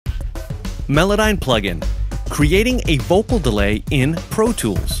Melodyne Plugin, creating a vocal delay in Pro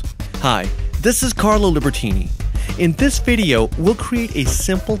Tools. Hi, this is Carlo Libertini. In this video, we'll create a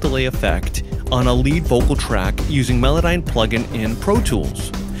simple delay effect on a lead vocal track using Melodyne Plugin in Pro Tools.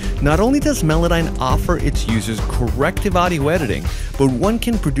 Not only does Melodyne offer its users corrective audio editing, but one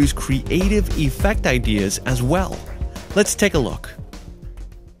can produce creative effect ideas as well. Let's take a look.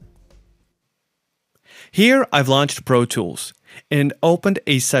 Here I've launched Pro Tools and opened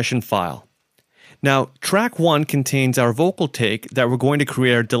a session file. Now, track 1 contains our vocal take that we're going to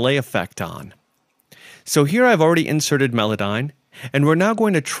create our delay effect on. So here I've already inserted Melodyne, and we're now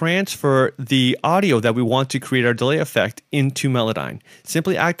going to transfer the audio that we want to create our delay effect into Melodyne.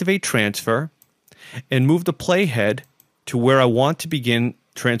 Simply activate transfer and move the playhead to where I want to begin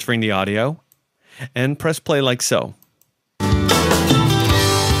transferring the audio, and press play like so. You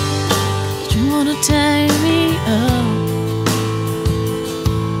wanna tie me up?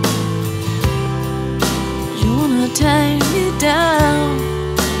 You wanna tie me down?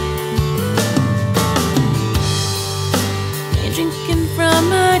 You're drinking from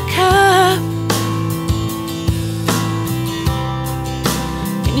my cup.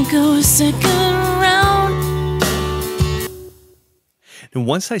 Can you go a second round? And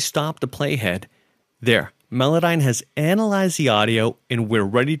once I stop the playhead, there, Melodyne has analyzed the audio and we're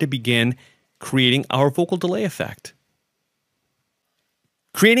ready to begin creating our vocal delay effect.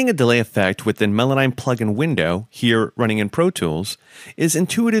 Creating a delay effect within Melodyne Plugin window, here running in Pro Tools, is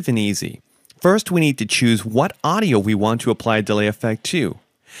intuitive and easy. First, we need to choose what audio we want to apply a delay effect to.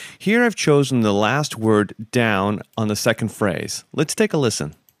 Here I've chosen the last word down on the second phrase. Let's take a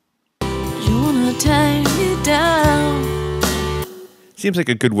listen. You wanna tie me down? Seems like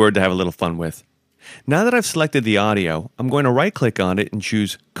a good word to have a little fun with. Now that I've selected the audio, I'm going to right-click on it and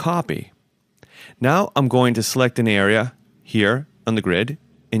choose Copy. Now I'm going to select an area here on the grid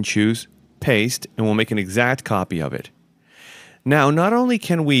and choose Paste, and we'll make an exact copy of it. Now, not only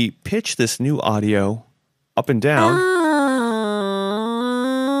can we pitch this new audio up and down,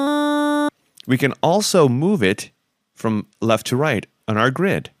 we can also move it from left to right on our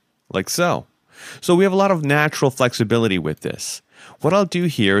grid, like so. So we have a lot of natural flexibility with this. What I'll do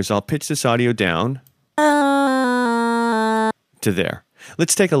here is I'll pitch this audio down to there.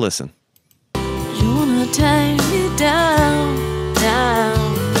 Let's take a listen. You wanna tie me down,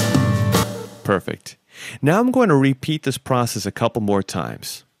 down. Perfect. Now I'm going to repeat this process a couple more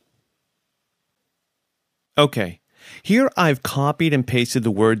times. Okay, here I've copied and pasted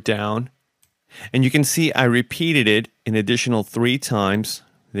the word down, and you can see I repeated it an additional 3 times,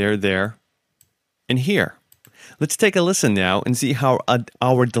 there, and here. Let's take a listen now and see how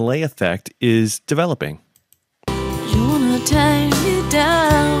our delay effect is developing. You wanna tie me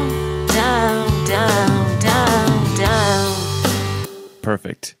down, down, down, down, down.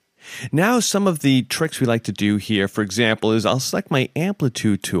 Perfect. Now some of the tricks we like to do here, for example, is I'll select my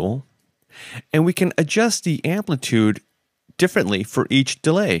Amplitude tool, and we can adjust the amplitude differently for each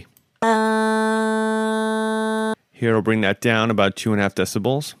delay. Here I'll bring that down about 2.5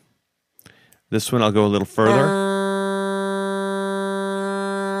 decibels. This one I'll go a little further,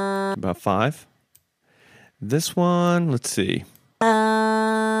 about 5. This one, let's see,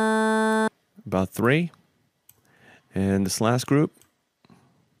 about 3. And this last group,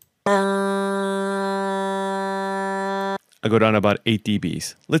 I go down about 8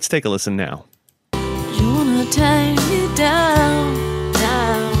 dBs. Let's take a listen now. You wanna tie me down,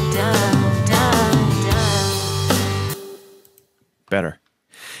 down, down, down, down. Better.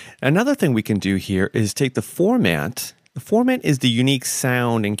 Another thing we can do here is take the Formant. The Formant is the unique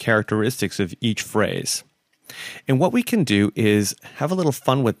sound and characteristics of each phrase. And what we can do is have a little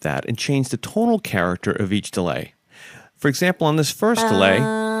fun with that and change the tonal character of each delay. For example, on this first delay,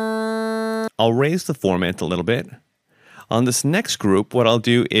 I'll raise the Formant a little bit. On this next group, what I'll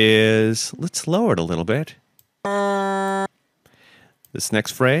do is, let's lower it a little bit. This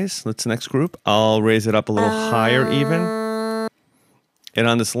next phrase, next group, I'll raise it up a little higher even. And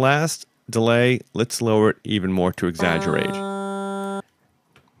on this last delay, let's lower it even more to exaggerate.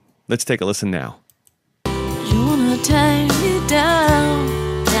 Let's take a listen now. You wanna tie me down,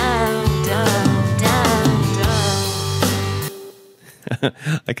 down, down, down, down.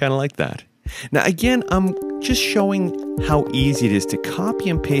 I kind of like that. Now again, I'm just showing how easy it is to copy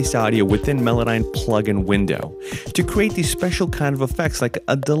and paste audio within Melodyne Plugin window to create these special kind of effects like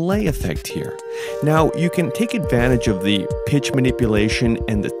a delay effect here. Now you can take advantage of the pitch manipulation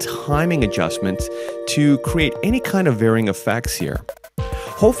and the timing adjustments to create any kind of varying effects here.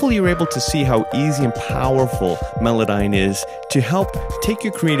 Hopefully you're able to see how easy and powerful Melodyne is to help take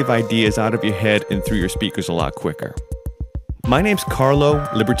your creative ideas out of your head and through your speakers a lot quicker. My name's Carlo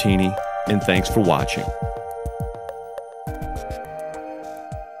Libertini. and thanks for watching.